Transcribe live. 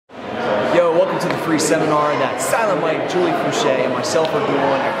free seminar that Silent Mike, Julie Fouché, and myself are doing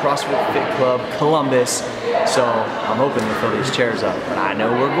at CrossFit Fit Club Columbus. So I'm hoping to fill these chairs up, but I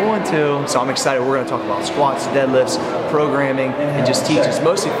know we're going to. So I'm excited. We're going to talk about squats, deadlifts, programming, and just teach. It's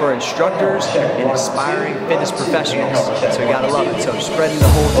mostly for instructors and aspiring fitness professionals. So you gotta love it. So spreading the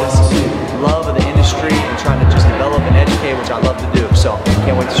whole just love of the industry and trying to just develop and educate, which I love to do. So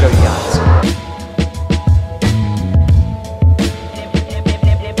can't wait to show you guys.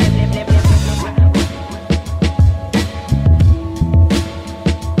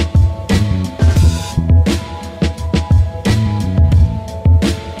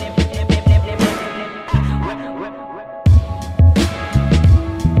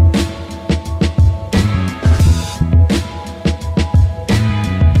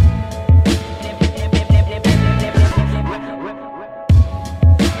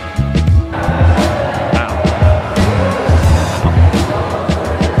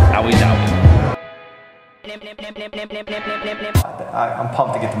 I'm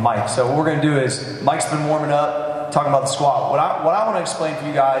pumped to get the mic. So what we're going to do is, Mike's been warming up, talking about the squat. What I want to explain to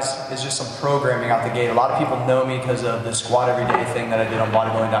you guys is just some programming out the gate. A lot of people know me because of the squat everyday thing that I did on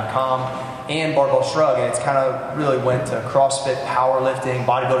bodybuilding.com and barbell shrug, and it's kind of really went to CrossFit, powerlifting,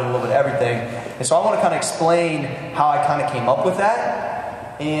 bodybuilding, a little bit of everything. And so I want to kind of explain how I kind of came up with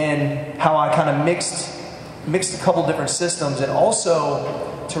that and how I kind of mixed a couple different systems, and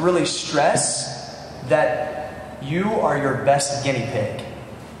also to really stress that you are your best guinea pig,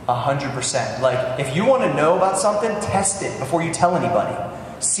 100%. Like, if you want to know about something, test it before you tell anybody.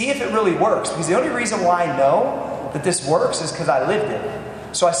 See if it really works, because the only reason why I know that this works is because I lived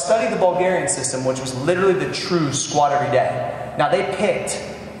it. So I studied the Bulgarian system, which was literally the true squat every day. Now they picked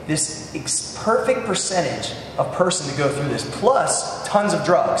this perfect percentage of person to go through this, plus tons of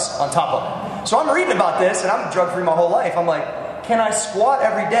drugs on top of it. So I'm reading about this, and I'm drug free my whole life. I'm like, can I squat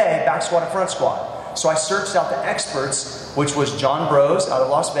every day, back squat and front squat? So I searched out the experts, which was John Bros out of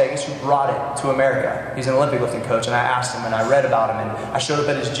Las Vegas, who brought it to America. He's an Olympic lifting coach, and I asked him, and I read about him, and I showed up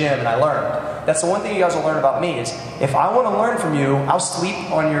at his gym, and I learned. That's the one thing you guys will learn about me, is if I want to learn from you, I'll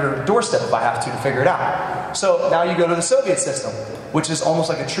sleep on your doorstep if I have to figure it out. So now you go to the Soviet system, which is almost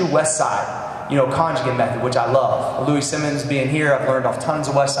like a true West Side, conjugate method, which I love. Louis Simmons being here, I've learned off tons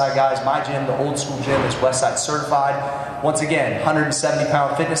of West Side guys. My gym, the old school gym, is West Side certified. Once again,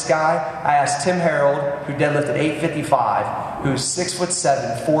 170-pound fitness guy. I asked Tim Harold, who deadlifted 855, who's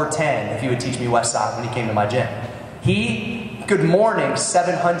 6'7", 410, if he would teach me West Side when he came to my gym. He, good morning,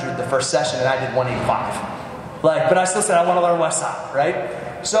 700 the first session, and I did 185. But I still said I want to learn West Side,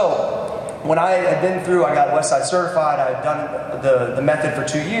 right? So when I had been through, I got West Side certified, I had done the method for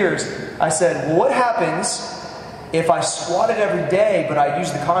 2 years, I said, well, what happens if I squatted every day, but I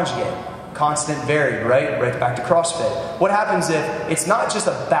used the conjugate? Constant, varied, right? Right back to CrossFit. What happens if it's not just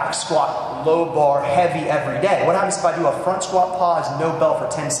a back squat, low bar, heavy every day? What happens if I do a front squat pause, no bell for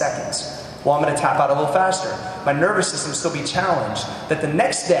 10 seconds? Well, I'm going to tap out a little faster. My nervous system will still be challenged. That the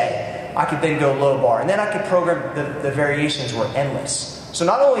next day, I could then go low bar. And then I could program, the variations were endless. So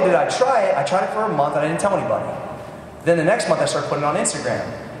not only did I tried it for a month, and I didn't tell anybody. Then the next month I started putting it on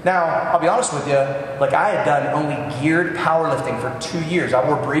Instagram. Now, I'll be honest with you, I had done only geared powerlifting for 2 years. I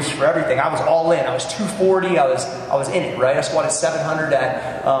wore briefs for everything. I was all in. I was 240, I was in it, right? I squatted 700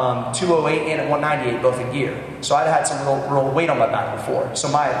 at 208 and at 198, both in gear. So I'd had some real weight on my back before. So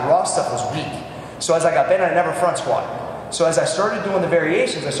my raw stuff was weak. So as I got bent, I never front squatted. So as I started doing the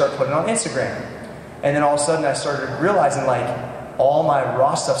variations, I started putting it on Instagram. And then all of a sudden I started realizing all my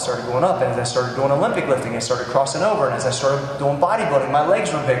raw stuff started going up, and as I started doing Olympic lifting, I started crossing over, and as I started doing bodybuilding, my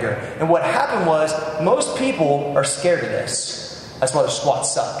legs were bigger. And what happened was, most people are scared of this. That's why the squat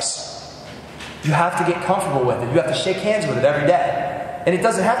sucks. You have to get comfortable with it. You have to shake hands with it every day. And it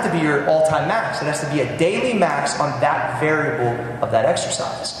doesn't have to be your all-time max. It has to be a daily max on that variable of that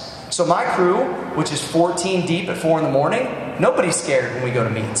exercise. So my crew, which is 14 deep at 4 in the morning, nobody's scared when we go to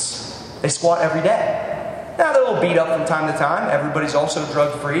meets. They squat every day. Now they're a little beat up from time to time. Everybody's also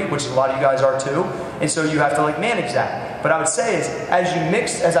drug-free, which a lot of you guys are too. And so you have to manage that. But I would say is,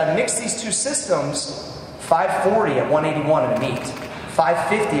 as I mix these two systems, 540 at 181 in a meet,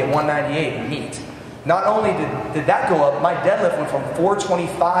 550 at 198 in a meet. Not only did that go up, my deadlift went from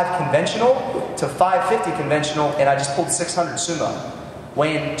 425 conventional to 550 conventional, and I just pulled 600 sumo,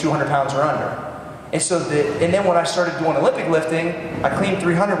 weighing 200 pounds or under. And so and then when I started doing Olympic lifting, I cleaned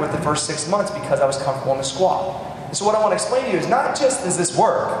 300 with the first 6 months because I was comfortable in the squat. And so what I want to explain to you is not just does this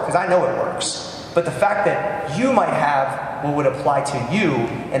work, because I know it works, but the fact that you might have what would apply to you,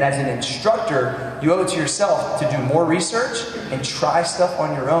 and as an instructor, you owe it to yourself to do more research and try stuff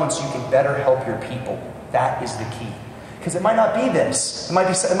on your own so you can better help your people. That is the key. Because it might not be this. It might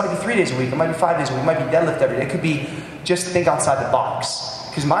be 3 days a week. It might be 5 days a week. It might be deadlift every day. It could be just think outside the box.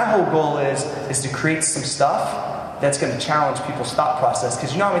 Because my whole goal is to create some stuff that's going to challenge people's thought process.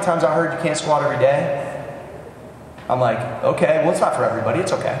 Because you know how many times I heard you can't squat every day? I'm like, okay, well it's not for everybody.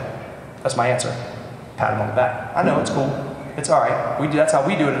 It's okay. That's my answer. Pat him on the back. I know, it's cool. It's all right. That's how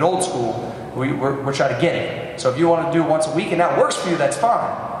we do it at old school. We're trying to get it. So if you want to do it once a week and that works for you, that's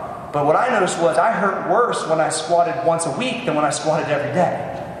fine. But what I noticed was I hurt worse when I squatted once a week than when I squatted every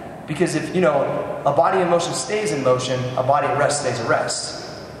day. Because if, you know, a body in motion stays in motion, a body at rest stays at rest.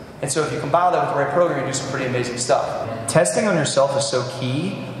 And so if you combine that with the right program, you do some pretty amazing stuff. Testing on yourself is so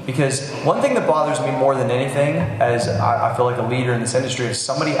key, because one thing that bothers me more than anything, as I feel like a leader in this industry, is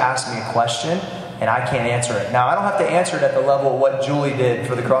somebody asks me a question and I can't answer it. Now, I don't have to answer it at the level of what Julie did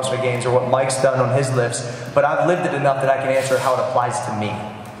for the CrossFit Games or what Mike's done on his lifts, but I've lived it enough that I can answer how it applies to me.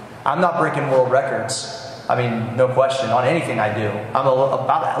 I'm not breaking world records. I mean, no question, on anything I do. I'm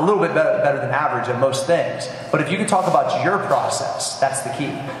about a little bit better than average at most things. But if you can talk about your process, that's the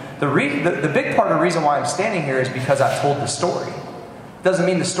key. The big part of the reason why I'm standing here is because I've told the story. Doesn't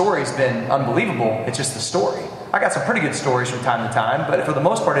mean the story's been unbelievable, it's just the story. I got some pretty good stories from time to time, but for the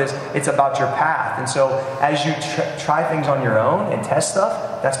most part it's about your path. And so as you try things on your own and test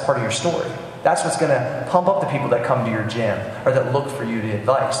stuff, that's part of your story. That's what's gonna pump up the people that come to your gym or that look for you to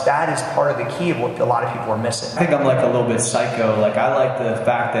advice. That is part of the key of what a lot of people are missing. I think I'm like a little bit psycho. Like I like the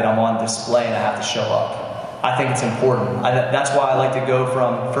fact that I'm on display and I have to show up. I think it's important. That's why I like to go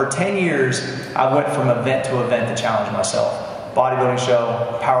for 10 years, I went from event to event to challenge myself. Bodybuilding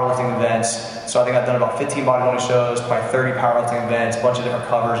show, powerlifting events. So I think I've done about 15 bodybuilding shows, probably 30 powerlifting events, a bunch of different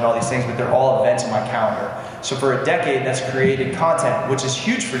covers and all these things, but they're all events in my calendar. So for a decade, that's created content, which is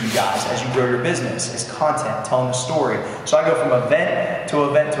huge for you guys as you grow your business, is content, telling the story. So I go from event to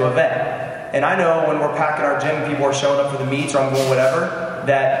event to event. And I know when we're packing our gym and people are showing up for the meets or I'm going whatever,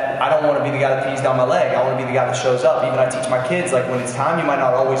 that I don't want to be the guy that pees down my leg. I want to be the guy that shows up. Even I teach my kids, like when it's time, you might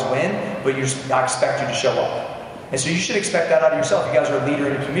not always win, but I expect you to show up. And so you should expect that out of yourself. You guys are a leader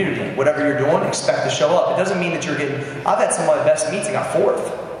in your community. Whatever you're doing, expect to show up. It doesn't mean that you're getting, I've had some of my best meets and got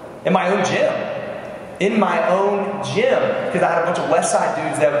 4th in my own gym. In my own gym, because I had a bunch of West Side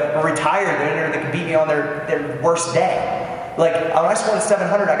dudes that were retired, that could beat me on their worst day. Like, when I squatted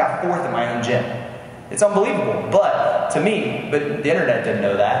 700, I got 4th in my own gym. It's unbelievable, but to me, but the internet didn't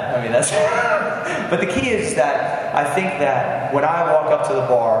know that. I mean, that's, but the key is that I think that when I walk up to the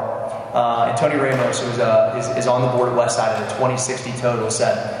bar, and Tony Ramos, who is on the board at West Side at a 2060 total,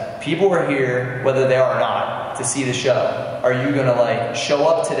 said, people are here, whether they are or not, to see the show. Are you gonna like show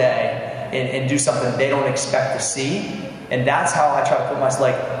up today and do something they don't expect to see? And that's how I try to put myself,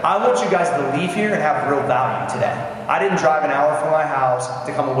 like, I want you guys to leave here and have real value today. I didn't drive an hour from my house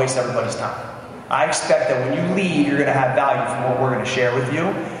to come and waste everybody's time. I expect that when you leave, you're gonna have value from what we're gonna share with you.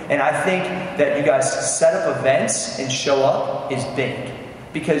 And I think that you guys set up events and show up is big.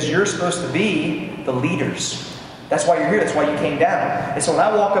 Because you're supposed to be the leaders. That's why you're here, that's why you came down. And so when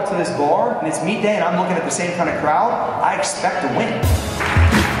I walk up to this bar and it's meet day and I'm looking at the same kind of crowd, I expect to win.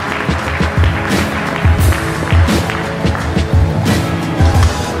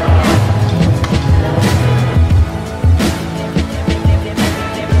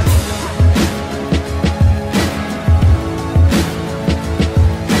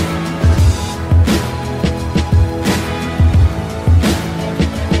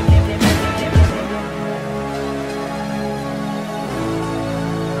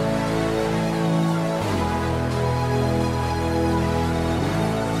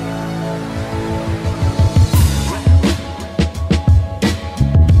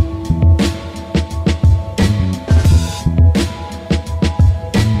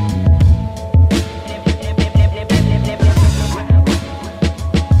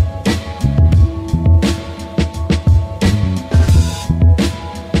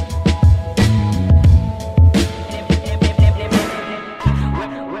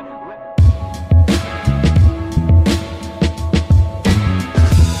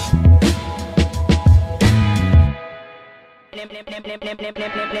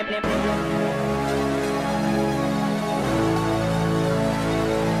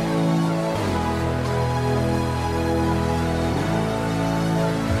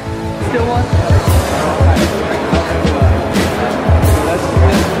 Still one?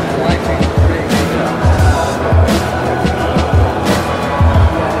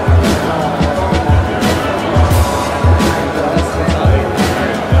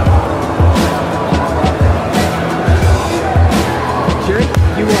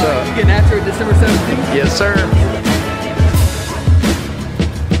 You getting after it December 17th? Yes, sir.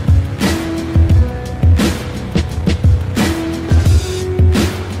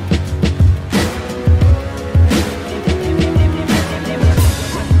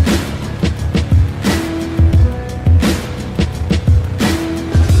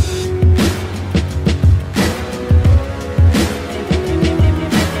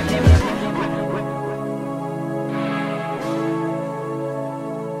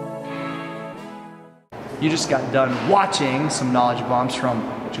 You just got done watching some knowledge bombs from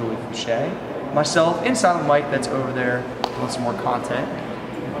Julie Fouché, myself, and Silent Mike that's over there doing some more content,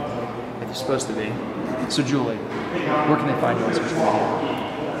 like you're supposed to be. So Julie, where can they find you on social media?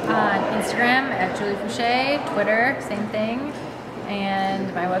 On Instagram at Julie Fouché, Twitter, same thing,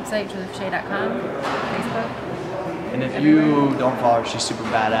 and my website, juliefouché.com, Facebook. And if you don't follow her, she's super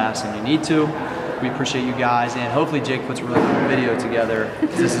badass and you need to. We appreciate you guys, and hopefully Jake puts a really cool video together.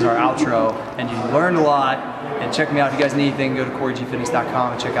 This is our outro, and you learned a lot. And check me out if you guys need anything. Go to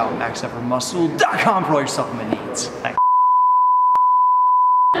CoreyGFitness.com and check out MaxEffortMuscle.com for all your supplement needs. Thanks.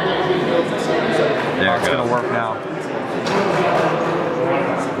 There It's gonna work now.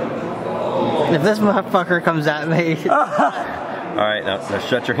 If this motherfucker comes at me. Alright, now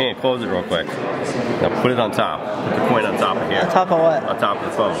shut your hand, close it real quick. Now put it on top. Put the coin on top of here. On top of what? On top of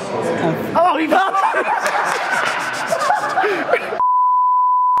the phone. Oh, he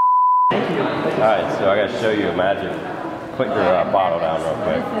Alright, so I gotta show you a magic. Put your bottle down real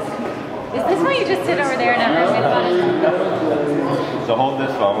quick. Is this what you just did over there? Not nervous about it? So hold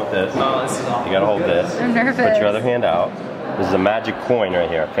this phone with this. Oh, this is awful. You gotta hold this. I'm nervous. Put your other hand out. This is a magic coin right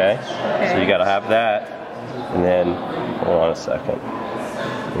here, okay? So you gotta have that. And then, hold on a second.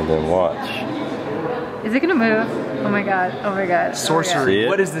 And then watch. Is it gonna move? Oh my god, oh my god. Sorcery. See it?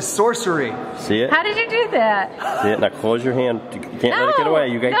 What is this sorcery? See it? How did you do that? See it? Now close your hand. You can't let it get away.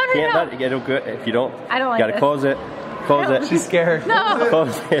 You guys can't let it get away. If you don't, I don't like you gotta this. close it. Close it. She's scared. No!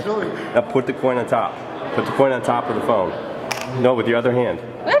 Close it. Now put the coin on top. Put the coin on top of the phone. No, with your other hand.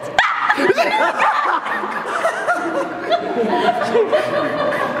 What?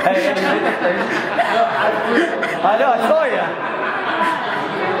 Hey, I know, I saw you.